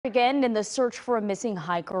Again, in the search for a missing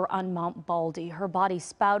hiker on Mount Baldy, her body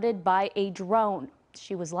spotted by a drone.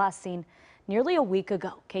 She was last seen nearly a week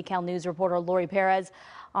ago. KCAL News reporter Laurie Perez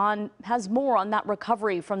has more on that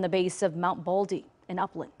recovery from the base of Mount Baldy in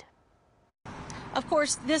Upland. Of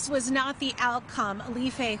course, this was not the outcome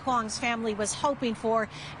Lifei Huang's family was hoping for,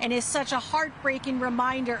 and is such a heartbreaking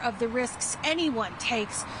reminder of the risks anyone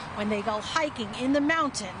takes when they go hiking in the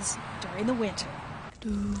mountains during the winter.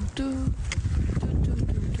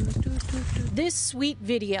 This sweet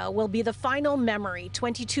video will be the final memory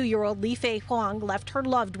 22-year-old Lifei Huang left her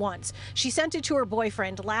loved ones. She sent it to her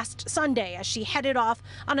boyfriend last Sunday as she headed off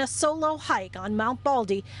on a solo hike on Mount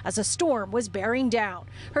Baldy as a storm was bearing down.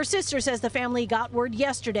 Her sister says the family got word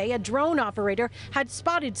yesterday a drone operator had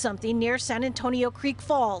spotted something near San Antonio Creek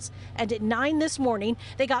Falls. And at 9 this morning,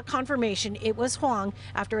 they got confirmation it was Huang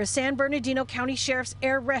after a San Bernardino County Sheriff's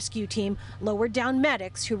Air Rescue team lowered down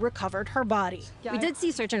medics who recovered her body. We did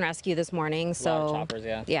see search and rescue this morning. So, a lot of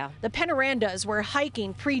choppers, yeah. The Penorandas were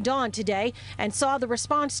hiking pre-dawn today and saw the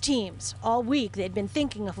response teams. All week they'd been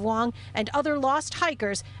thinking of Huang and other lost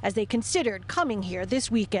hikers as they considered coming here this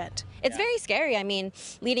weekend. It's very scary. I mean,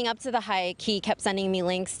 leading up to the hike, he kept sending me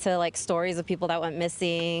links to like stories of people that went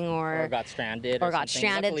missing or got stranded.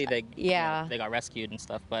 Luckily, they got rescued and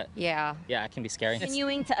stuff. But yeah, it can be scary.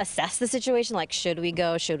 Continuing to assess the situation, like should we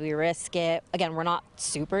go, should we risk it? Again, we're not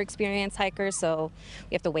super experienced hikers, so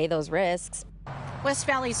we have to weigh those risks. West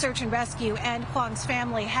Valley Search and Rescue and Huang's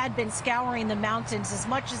family had been scouring the mountains as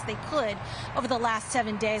much as they could over the last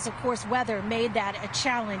 7 days. Of course, weather made that a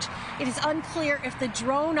challenge. It is unclear if the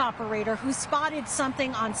drone operator who spotted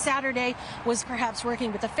something on Saturday was perhaps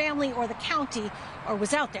working with the family or the county or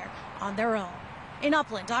was out there on their own. In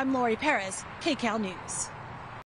Upland, I'm Laurie Perez, KCAL News.